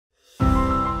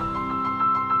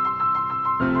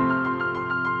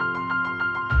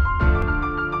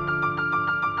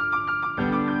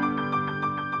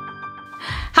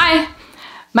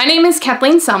My name is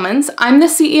Kathleen Selmans. I'm the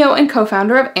CEO and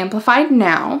co-founder of Amplified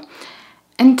Now,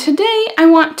 and today I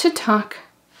want to talk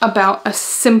about a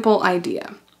simple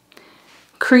idea.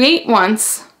 Create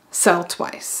once, sell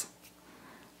twice.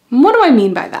 What do I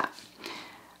mean by that?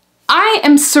 I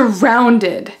am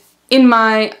surrounded in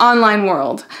my online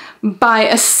world by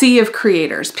a sea of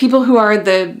creators, people who are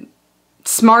the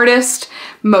smartest,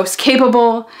 most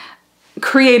capable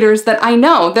creators that I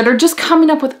know that are just coming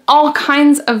up with all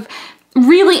kinds of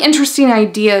really interesting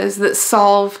ideas that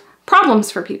solve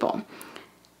problems for people.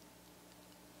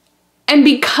 And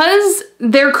because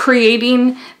they're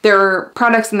creating their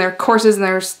products and their courses and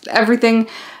their everything,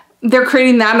 they're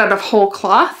creating that out of whole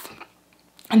cloth,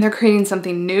 and they're creating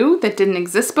something new that didn't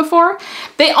exist before,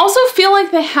 they also feel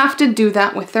like they have to do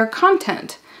that with their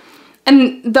content.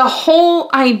 And the whole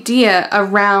idea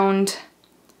around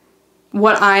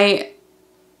what I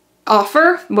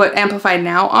offer, what Amplified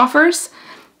Now offers,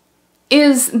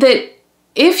 is that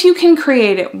if you can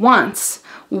create it once,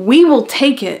 we will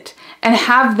take it and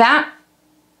have that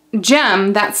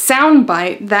gem, that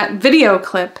soundbite, that video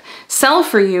clip sell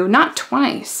for you not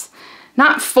twice,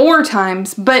 not 4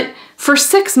 times, but for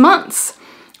 6 months.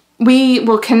 We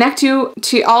will connect you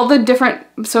to all the different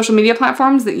social media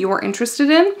platforms that you are interested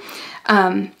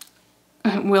in.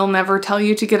 We'll never tell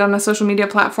you to get on a social media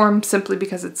platform simply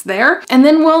because it's there. And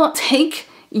then we'll take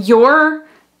your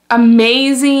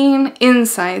amazing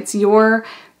insights, your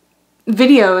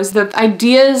videos, the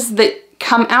ideas that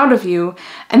come out of you,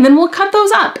 and then we'll cut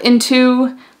those up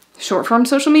into short-form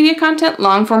social media content,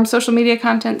 long-form social media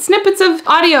content, snippets of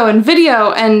audio and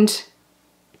video and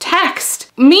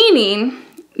text, meaning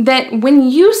that when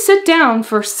you sit down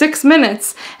for 6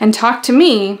 minutes and talk to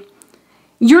me,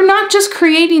 you're not just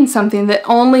creating something that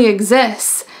only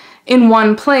exists in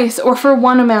one place or for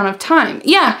one amount of time.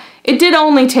 Yeah, it did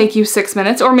only take you 6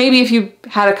 minutes, or maybe if you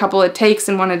had a couple of takes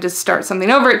and wanted to start something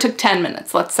over, it took 10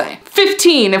 minutes, let's say.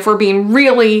 15 if we're being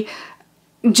really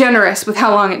generous with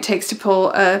how long it takes to pull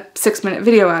a 6-minute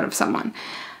video out of someone.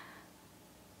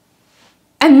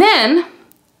 And then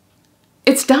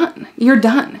it's done. You're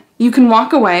done. You can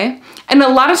walk away. And a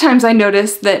lot of times I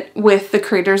notice that with the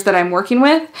creators that I'm working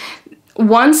with,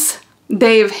 once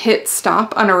they've hit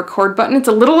stop on a record button, it's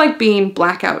a little like being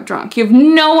blackout drunk. You have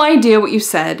no idea what you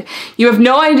said. You have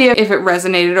no idea if it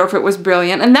resonated or if it was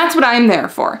brilliant. And that's what I'm there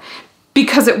for.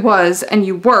 Because it was, and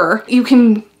you were, you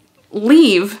can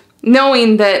leave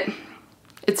knowing that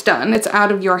it's done, it's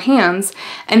out of your hands.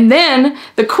 And then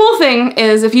the cool thing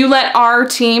is if you let our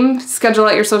team schedule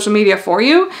out your social media for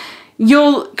you,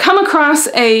 you'll come across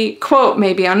a quote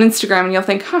maybe on Instagram and you'll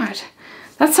think, God,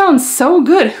 that sounds so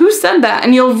good. Who said that?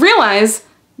 And you'll realize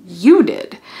you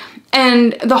did.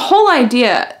 And the whole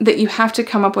idea that you have to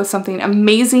come up with something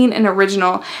amazing and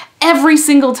original every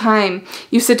single time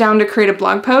you sit down to create a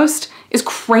blog post is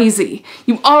crazy.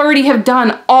 You already have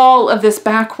done all of this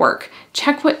back work.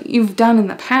 Check what you've done in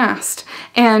the past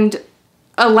and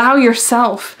allow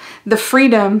yourself the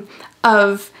freedom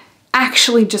of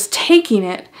actually just taking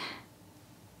it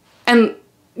and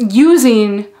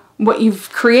using what you've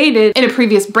created in a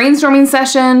previous brainstorming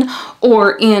session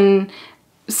or in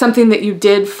something that you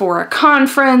did for a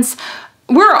conference.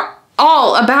 We're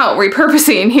all about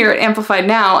repurposing here at Amplified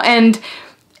Now, and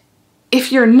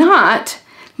if you're not,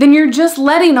 then you're just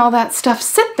letting all that stuff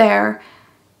sit there.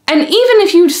 And even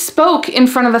if you spoke in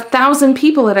front of 1,000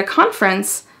 people at a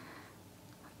conference,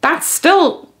 that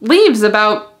still leaves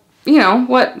about,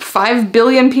 what, 5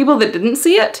 billion people that didn't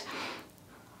see it?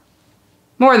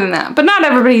 More than that, but not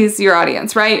everybody's your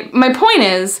audience, right? My point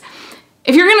is,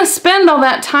 if you're gonna spend all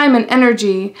that time and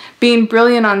energy being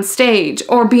brilliant on stage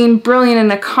or being brilliant in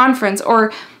a conference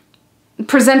or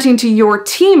presenting to your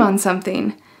team on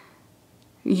something,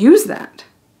 use that.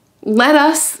 Let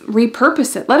us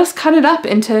repurpose it. Let us cut it up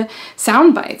into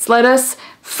sound bites. Let us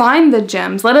find the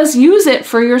gems. Let us use it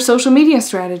for your social media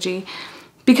strategy,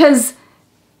 because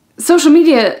social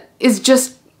media is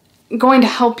just going to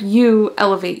help you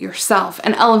elevate yourself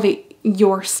and elevate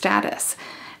your status.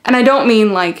 And I don't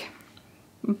mean like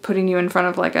putting you in front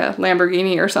of like a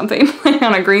Lamborghini or something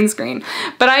on a green screen,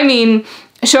 but I mean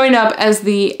showing up as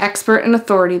the expert and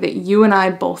authority that you and I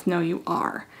both know you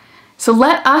are. So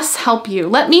let us help you.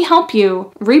 Let me help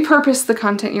you repurpose the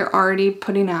content you're already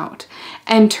putting out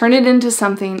and turn it into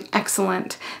something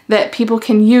excellent that people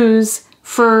can use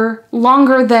for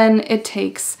longer than it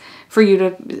takes for you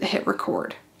to hit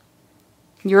record.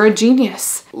 You're a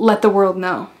genius. Let the world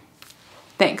know.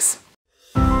 Thanks.